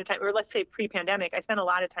spent a lot of time, or let's say pre-pandemic, I spent a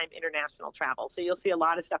lot of time international travel. So you'll see a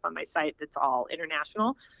lot of stuff on my site that's all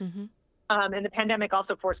international. Mm-hmm. And the pandemic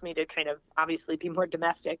also forced me to kind of obviously be more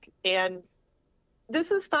domestic. And this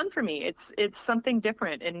is fun for me. It's something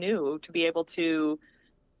different and new to be able to,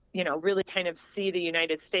 really kind of see the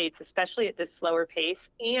United States, especially at this slower pace,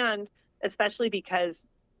 and especially because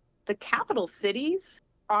the capital cities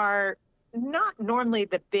are not normally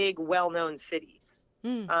the big, well-known cities.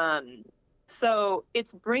 Mm. So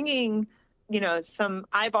it's bringing, some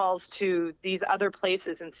eyeballs to these other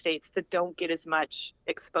places and states that don't get as much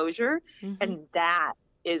exposure. Mm-hmm. And that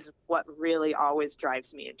is what really always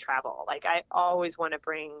drives me in travel. Like I always want to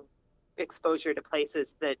bring exposure to places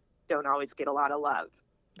that don't always get a lot of love.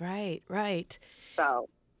 Right, right. So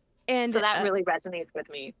And that really resonates with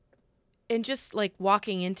me. And just like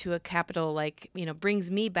walking into a capital, like, brings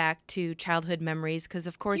me back to childhood memories. Because,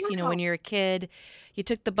 of course, when you're a kid, you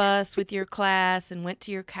took the bus with your class and went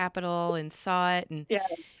to your capital and saw it.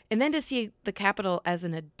 And then to see the capital as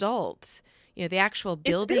an adult, the actual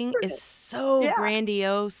building is so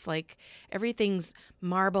grandiose. Like everything's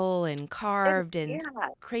marble and carved and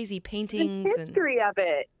crazy paintings. The history of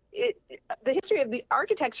it. The history of the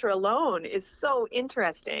architecture alone is so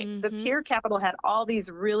interesting. Mm-hmm. The Pierre Capital had all these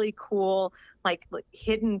really cool, like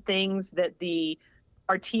hidden things that the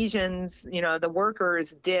artisans, the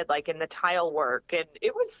workers did, like in the tile work, and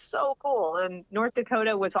it was so cool. And North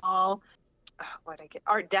Dakota was all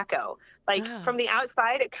Art Deco. Like from the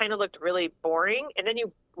outside, it kind of looked really boring, and then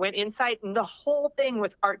you went inside, and the whole thing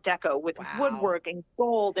was Art Deco with woodwork and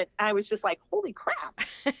gold, and I was just like, holy crap.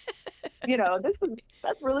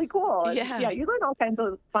 That's really cool. Yeah. You learn all kinds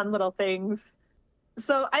of fun little things.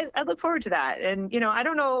 So I look forward to that. And, I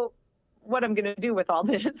don't know what I'm going to do with all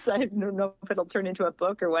this. I don't know if it'll turn into a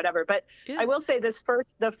book or whatever, but I will say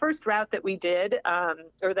the first route that we did,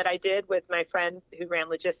 or that I did with my friend who ran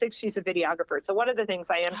logistics, she's a videographer. So one of the things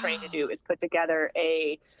I am trying to do is put together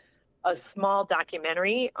a small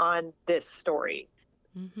documentary on this story.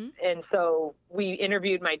 Mm-hmm. And so we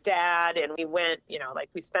interviewed my dad, and we went,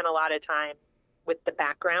 we spent a lot of time with the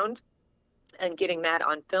background and getting that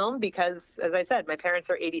on film, because as I said, my parents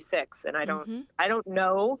are 86, and I don't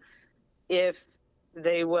know if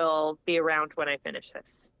they will be around when I finish this.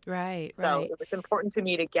 Right. So it was important to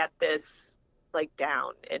me to get this like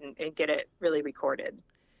down and get it really recorded.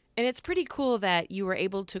 And it's pretty cool that you were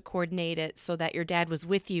able to coordinate it so that your dad was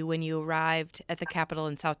with you when you arrived at the Capitol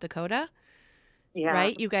in South Dakota. Yeah.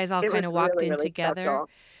 Right? You guys all kind of walked in together.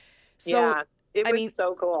 Special. So, it was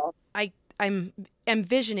so cool. I'm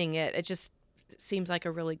envisioning it. It just seems like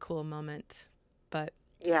a really cool moment. But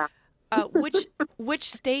yeah.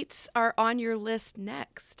 Which states are on your list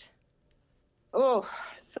next? Oh,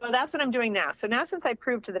 so that's what I'm doing now. So now, since I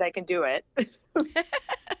proved that I can do it,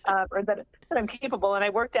 or that I'm capable, and I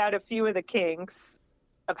worked out a few of the kinks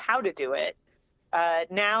of how to do it,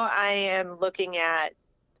 now I am looking at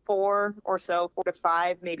 4 to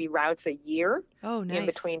 5 maybe routes a year. Oh, nice. In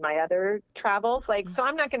between my other travels. So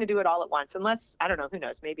I'm not going to do it all at once, unless, I don't know, who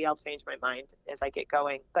knows, maybe I'll change my mind as I get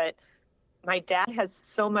going. But my dad has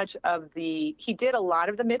so much he did a lot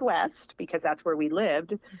of the Midwest because that's where we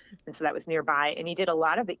lived. And so that was nearby. And he did a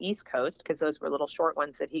lot of the East Coast because those were little short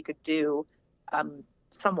ones that he could do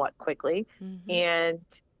somewhat quickly. Mm-hmm. And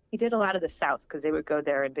he did a lot of the South because they would go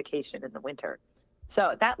there on vacation in the winter.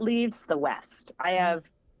 So that leaves the West. I have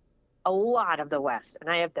a lot of the West, and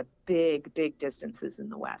I have the big, big distances in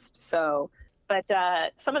the West. So, but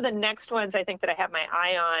some of the next ones I think that I have my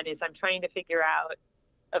eye on is I'm trying to figure out,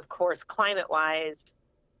 of course, climate-wise,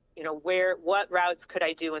 what routes could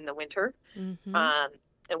I do in the winter? Mm-hmm.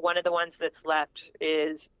 And one of the ones that's left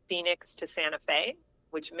is Phoenix to Santa Fe,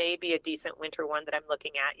 which may be a decent winter one that I'm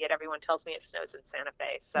looking at, yet everyone tells me it snows in Santa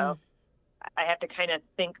Fe. So I have to kind of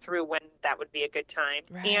think through when that would be a good time.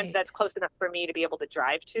 Right. And that's close enough for me to be able to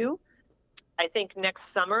drive to. I think next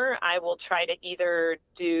summer I will try to either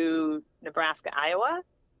do Nebraska, Iowa,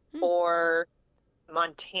 or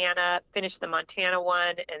Montana, finish the Montana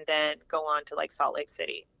one, and then go on to like Salt Lake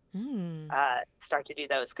City. Start to do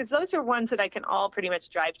those, because those are ones that I can all pretty much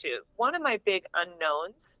drive to. One of my big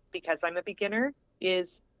unknowns, because I'm a beginner, is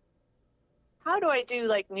how do I do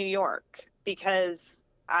like New York? Because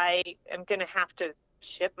I am going to have to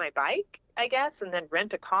ship my bike, I guess, and then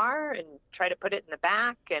rent a car and try to put it in the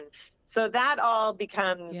back. And so that all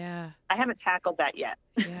becomes, I haven't tackled that yet.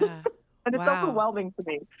 Yeah. And it's Wow. overwhelming to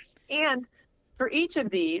me. And for each of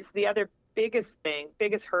these, the other biggest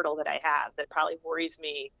hurdle that I have that probably worries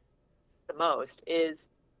me the most is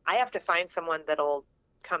I have to find someone that'll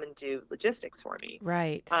come and do logistics for me.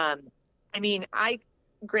 Right. I mean,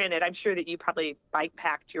 granted, I'm sure that you probably bike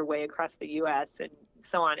packed your way across the U.S. and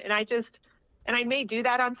so on. And I may do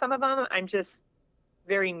that on some of them. I'm just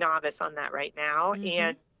very novice on that right now.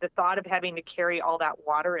 And the thought of having to carry all that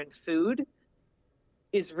water and food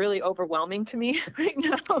is really overwhelming to me right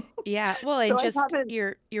now. Yeah. Well, and so just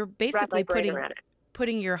you're basically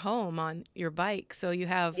putting your home on your bike. So you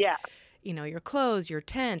have, your clothes, your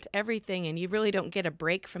tent, everything, and you really don't get a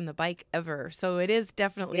break from the bike ever. So it is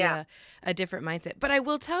definitely a different mindset. But I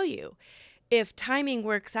will tell you, if timing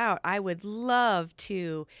works out, I would love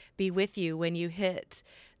to be with you when you hit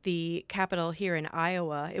the capital here in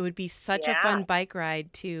Iowa. It would be such a fun bike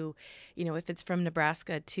ride to, if it's from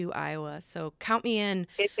Nebraska to Iowa. So count me in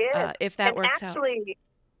if that works out.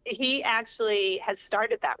 He actually has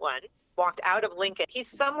started that one, walked out of Lincoln. He's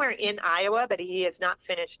somewhere in Iowa, but he has not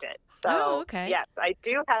finished it. So yes, I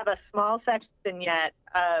do have a small section yet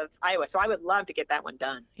of Iowa. So I would love to get that one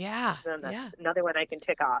done. Yeah. That's another one I can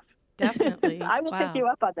tick off. Definitely. I will take you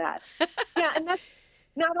up on that. And that's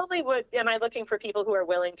not only am I looking for people who are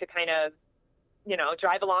willing to kind of,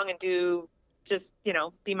 drive along and do just,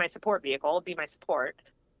 be my support vehicle, be my support.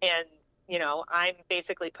 And, I'm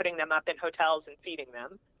basically putting them up in hotels and feeding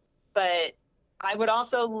them. But I would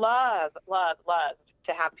also love, love, love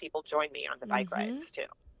to have people join me on the bike rides too.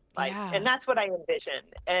 And that's what I envision.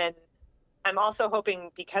 And I'm also hoping,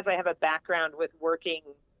 because I have a background with working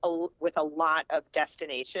with a lot of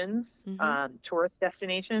destinations, tourist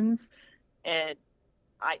destinations, and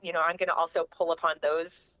I'm going to also pull upon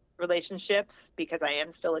those relationships because I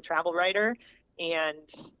am still a travel writer, and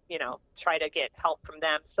try to get help from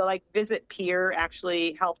them. So like Visit Pier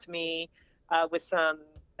actually helped me with some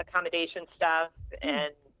accommodation stuff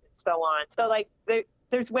and so on. So like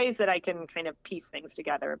there's ways that I can kind of piece things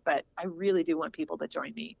together, but I really do want people to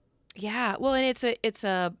join me. Yeah, well, and it's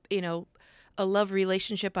a a love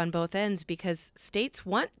relationship on both ends, because states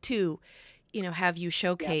want to, have you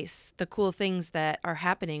showcase the cool things that are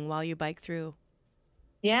happening while you bike through.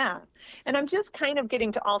 Yeah. And I'm just kind of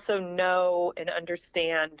getting to also know and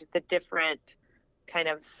understand the different kind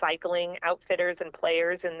of cycling outfitters and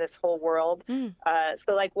players in this whole world.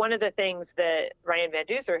 So like one of the things that Ryan Van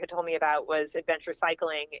Duzer had told me about was Adventure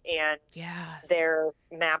Cycling and their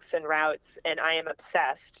maps and routes. And I am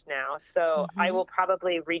obsessed now. So I will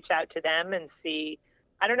probably reach out to them and see,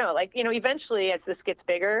 I don't know, like, eventually as this gets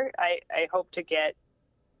bigger, I hope to get,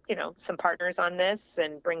 some partners on this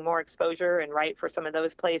and bring more exposure and write for some of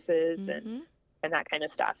those places and that kind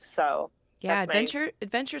of stuff. So yeah,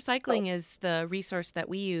 Adventure Cycling is the resource that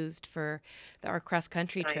we used for our cross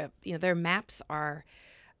country trip. Their maps are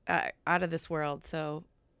out of this world. So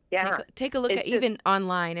take a look at even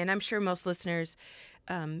online. And I'm sure most listeners,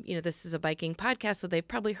 this is a biking podcast, so they've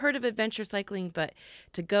probably heard of Adventure Cycling. But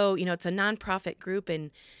to go, it's a nonprofit group,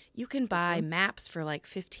 and you can buy maps for like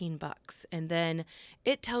 $15, and then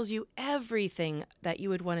it tells you everything that you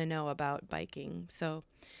would want to know about biking. So.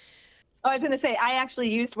 Oh, I was going to say,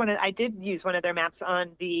 I did use one of their maps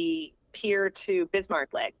on the Pier to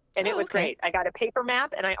Bismarck leg, and it was great. I got a paper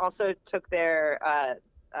map, and I also took their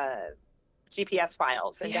GPS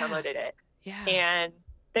files and downloaded it. Yeah. And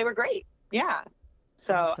they were great. Yeah.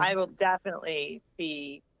 So awesome. I will definitely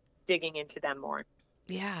be digging into them more.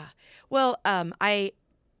 Yeah. Well, I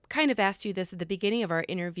kind of asked you this at the beginning of our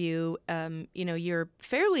interview. You're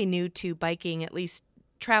fairly new to biking, at least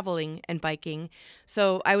traveling and biking.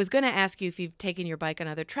 So I was going to ask you if you've taken your bike on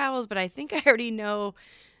other travels, but I think I already know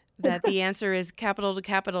that the answer is capital to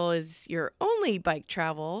capital is your only bike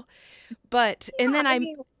travel. But, and then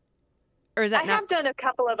or is that I have done a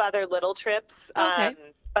couple of other little trips, okay.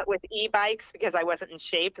 But with e-bikes, because I wasn't in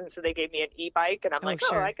shape. And so they gave me an e-bike, and I'm like,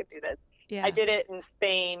 sure. I could do this. Yeah. I did it in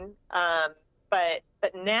Spain. But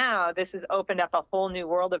now this has opened up a whole new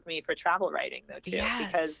world of me for travel writing, though, too. Yes.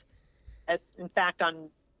 Because in fact, on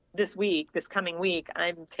this coming week,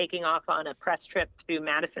 I'm taking off on a press trip to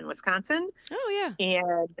Madison, Wisconsin. Oh, yeah.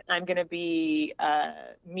 And I'm going to be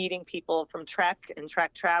meeting people from Trek and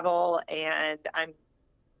Trek Travel. And I'm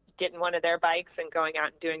getting one of their bikes and going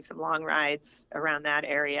out and doing some long rides around that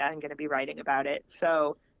area. I'm going to be writing about it.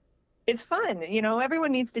 So it's fun.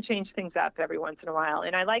 Everyone needs to change things up every once in a while.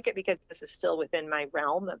 And I like it because this is still within my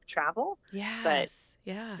realm of travel, but Yes.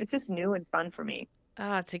 Yeah. it's just new and fun for me.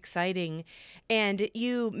 Oh, it's exciting. And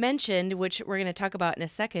you mentioned, which we're going to talk about in a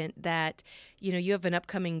second, that you have an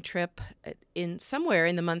upcoming trip in somewhere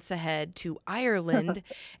in the months ahead to Ireland.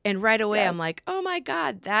 And right away, Yes. I'm like, oh my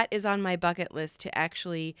God, that is on my bucket list to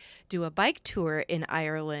actually do a bike tour in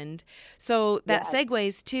Ireland. So that Yes.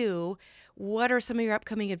 segues to, what are some of your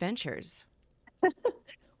upcoming adventures?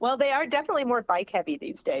 Well, they are definitely more bike heavy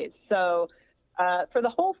these days. So for the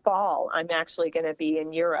whole fall, I'm actually going to be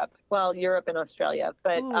in Europe. Well, Europe and Australia,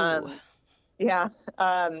 but Ooh. yeah.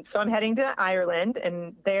 So I'm heading to Ireland,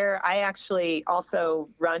 and there I actually also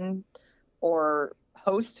run or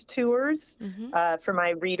host tours Mm-hmm. for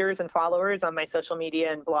my readers and followers on my social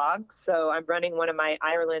media and blogs. So I'm running one of my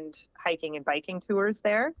Ireland hiking and biking tours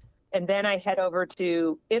there. And then I head over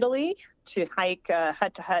to Italy to hike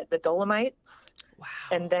hut to hut the Dolomites. Wow.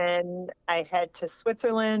 And then I head to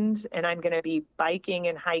Switzerland, and I'm going to be biking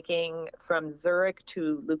and hiking from Zurich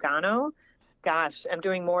to Lugano. Gosh, I'm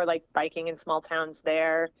doing more like biking in small towns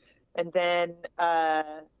there. And then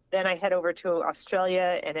I head over to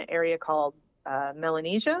Australia in an area called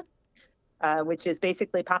Melanesia, which is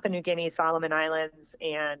basically Papua New Guinea, Solomon Islands,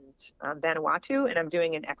 and Vanuatu. And I'm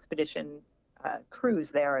doing an expedition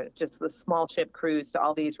cruise there, just the small ship cruise to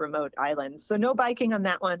all these remote islands. So no biking on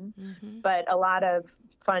that one, but a lot of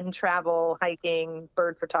fun travel, hiking,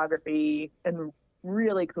 bird photography, and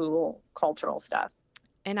really cool cultural stuff.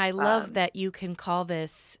 And I love that you can call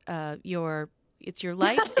this it's your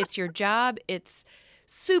life, it's your job. It's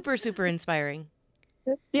super, super inspiring.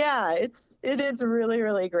 Yeah, it is really,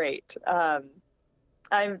 really great.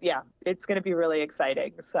 It's going to be really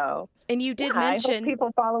exciting. So, and you did I mention hope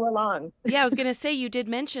people follow along. Yeah, I was going to say, you did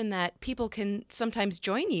mention that people can sometimes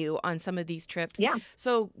join you on some of these trips. Yeah.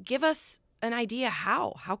 So give us an idea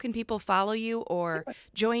how can people follow you or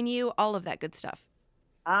join you, all of that good stuff.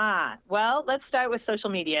 Well, let's start with social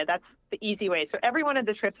media. That's the easy way. So every one of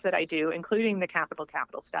the trips that I do, including the capital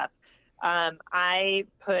stuff, I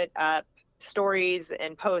put up stories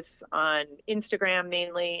and posts on Instagram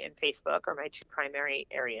mainly, and Facebook are my two primary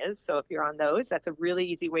areas. So if you're on those, that's a really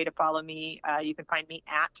easy way to follow me. You can find me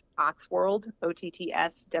at Ottsworld, OTTSWORLD.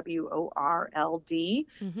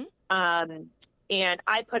 And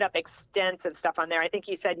I put up extensive stuff on there. I think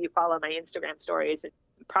you said you follow my Instagram stories and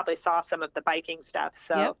probably saw some of the biking stuff.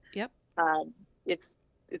 So yep.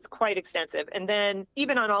 It's quite extensive. And then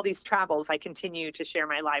even on all these travels, I continue to share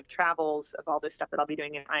my live travels of all this stuff that I'll be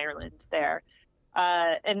doing in Ireland there.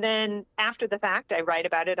 And then after the fact, I write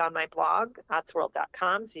about it on my blog,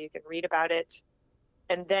 ottsworld.com, so you can read about it.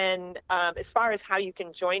 And then as far as how you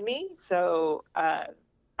can join me, so I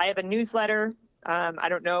have a newsletter. I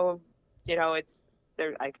don't know, it's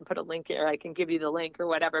there. I can put a link here. I can give you the link or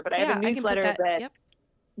whatever. But I have a newsletter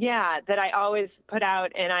that I always put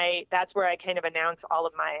out, and that's where I kind of announce all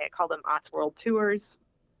of I call them Ottsworld tours,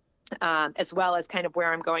 as well as kind of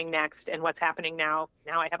where I'm going next and what's happening now.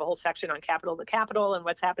 Now I have a whole section on Capital to Capital and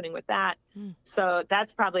what's happening with that. So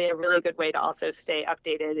that's probably a really good way to also stay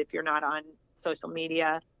updated if you're not on social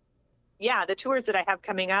media. Yeah, the tours that I have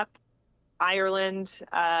coming up, Ireland,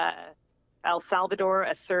 El Salvador,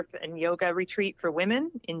 a surf and yoga retreat for women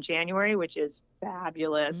in January, which is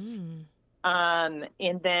fabulous.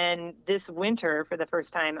 And then this winter, for the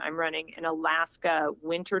first time, I'm running an Alaska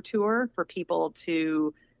winter tour for people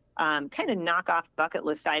to kind of knock off bucket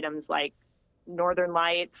list items like Northern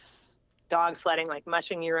Lights, dog sledding, like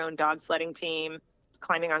mushing your own dog sledding team,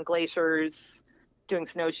 climbing on glaciers, doing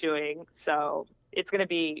snowshoeing. So it's going to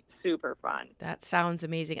be super fun. That sounds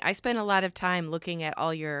amazing. I spent a lot of time looking at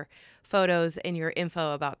all your photos and your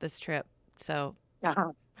info about this trip. So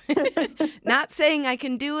not saying I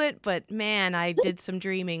can do it, but man, I did some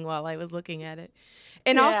dreaming while I was looking at it.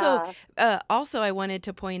 And also I wanted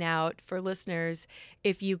to point out for listeners,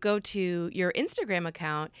 if you go to your Instagram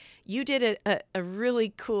account, you did a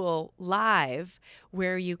really cool live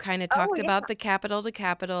where you kind of talked about the Capital to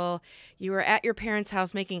Capital. You were at your parents'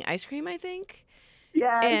 house making ice cream, I think.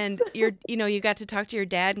 Yes. And you got to talk to your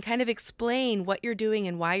dad and kind of explain what you're doing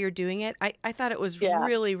and why you're doing it. I thought it was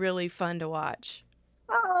really, really fun to watch.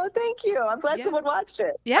 Oh, thank you. I'm glad someone watched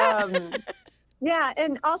it. Yeah. Yeah.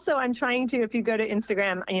 And also I'm trying to, if you go to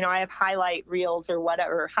Instagram, I have highlight reels or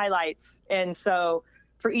whatever, highlights. And so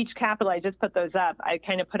for each capital, I just put those up. I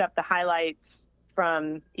kind of put up the highlights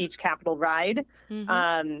from each capital ride.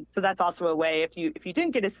 So that's also a way, if you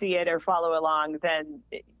didn't get to see it or follow along, then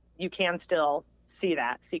you can still see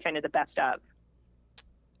kind of the best of.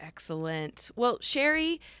 Excellent. Well,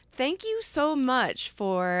 Sherry, thank you so much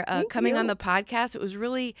for coming on the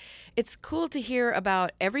podcast. It's cool to hear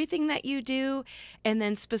about everything that you do. And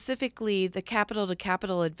then specifically the Capital to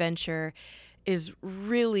Capital adventure is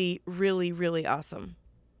really, really, really awesome.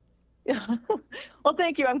 Well,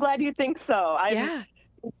 thank you. I'm glad you think so. I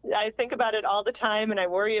think about it all the time and I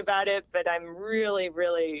worry about it, but I'm really,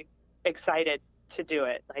 really excited to do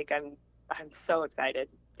it. Like I'm so excited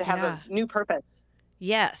to have a new purpose.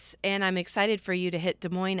 Yes, and I'm excited for you to hit Des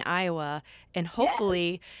Moines, Iowa, and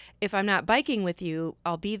hopefully, if I'm not biking with you,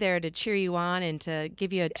 I'll be there to cheer you on and to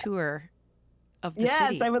give you a tour of the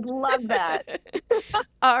city. Yes, I would love that.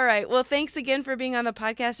 All right. Well, thanks again for being on the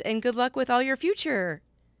podcast, and good luck with all your future.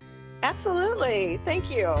 Absolutely. Thank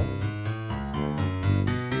you.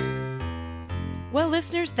 Well,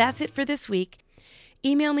 listeners, that's it for this week.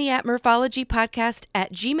 Email me at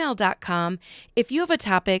murphologypodcast@gmail.com if you have a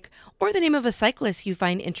topic or the name of a cyclist you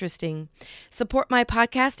find interesting. Support my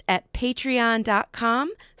podcast at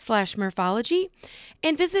patreon.com/murphology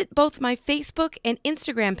and visit both my Facebook and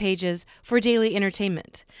Instagram pages for daily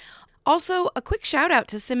entertainment. Also, a quick shout out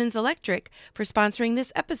to Simmons Electric for sponsoring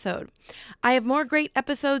this episode. I have more great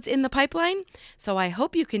episodes in the pipeline, so I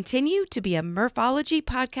hope you continue to be a Murphology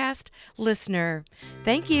podcast listener.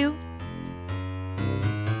 Thank you.